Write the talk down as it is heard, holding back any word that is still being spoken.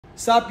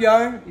Sup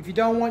yo, if you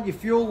don't want your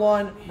fuel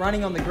line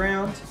running on the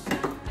ground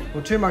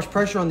or too much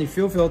pressure on the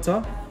fuel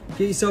filter,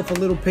 get yourself a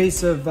little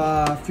piece of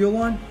fuel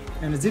line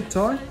and a zip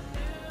tie.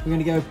 We're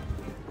gonna go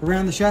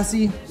around the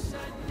chassis,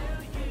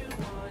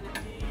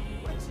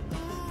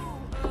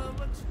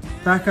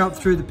 back up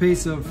through the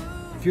piece of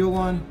fuel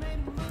line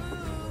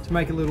to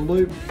make a little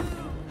loop,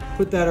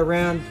 put that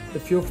around the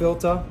fuel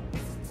filter,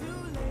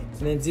 and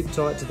then zip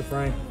tie it to the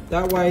frame.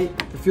 That way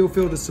the fuel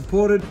filter is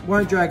supported,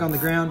 won't drag on the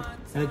ground,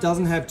 and it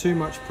doesn't have too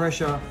much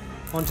pressure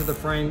onto the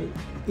frame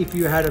if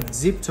you had it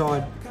zip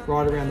tied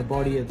right around the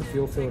body of the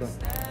fuel filter.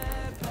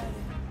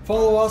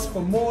 Follow us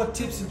for more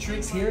tips and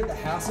tricks here at the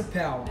House of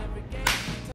Power.